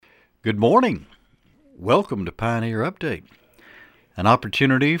Good morning. Welcome to Pioneer Update, an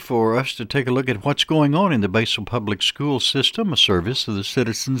opportunity for us to take a look at what's going on in the Batesville Public School System, a service of the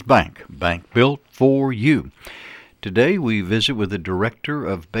Citizens Bank, a bank built for you. Today we visit with the director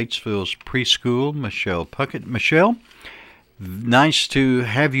of Batesville's preschool, Michelle Puckett. Michelle, nice to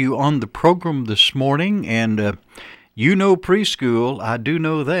have you on the program this morning, and you know preschool, I do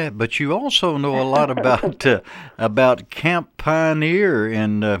know that, but you also know a lot about Camp Pioneer,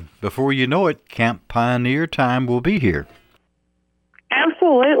 and before you know it, Camp Pioneer time will be here.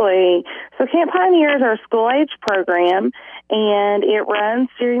 Absolutely. So Camp Pioneer is our school-age program, and it runs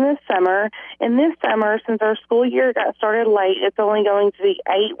during the summer. And this summer, since our school year got started late, it's only going to be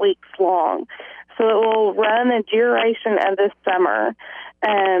 8 weeks long. So it will run the duration of the summer.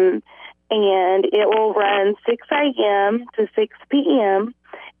 And it will run 6 a.m. to 6 p.m.,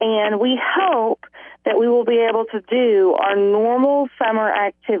 and we hope that we will be able to do our normal summer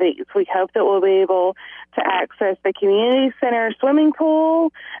activities. We hope that we'll be able to access the community center swimming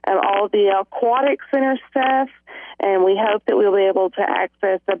pool and all the Aquatic Center stuff, and we hope that we'll be able to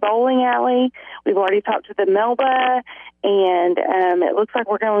access the bowling alley. We've already talked to the Melba, and it looks like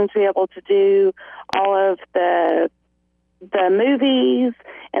we're going to be able to do all of the movies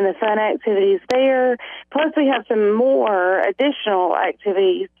and the fun activities there. Plus, we have some more additional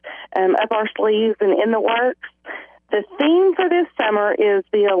activities up our sleeves and in the works. The theme for this summer is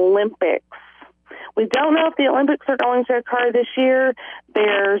the Olympics. We don't know if the Olympics are going to occur this year.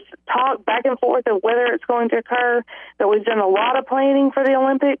 There's talk back and forth of whether it's going to occur, but we've done a lot of planning for the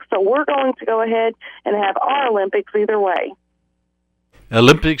Olympics, so we're going to go ahead and have our Olympics either way.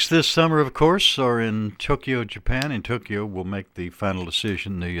 Olympics this summer, of course, are in Tokyo, Japan. In Tokyo, will make the final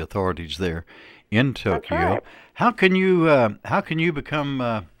decision. The authorities there in Tokyo. Right. How can you become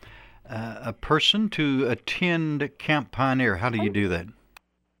a person to attend Camp Pioneer? How do you do that?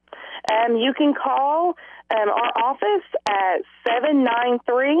 You can call our office at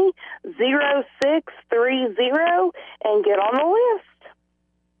 793-0630 and get on the list.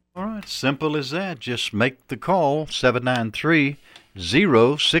 All right, simple as that. Just make the call, 793-0630.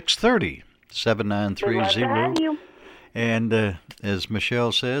 793-0. And as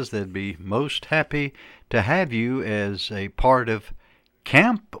Michelle says, they'd be most happy to have you as a part of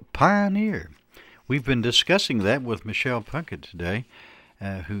Camp Pioneer. We've been discussing that with Michelle Puckett today,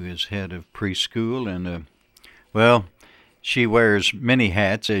 who is head of preschool, and well, she wears many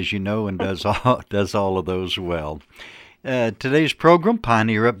hats, as you know, and does all of those well. Today's program,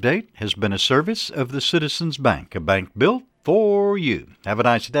 Pioneer Update, has been a service of the Citizens Bank, a bank built for you. Have a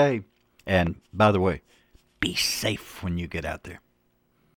nice day. And by the way, be safe when you get out there.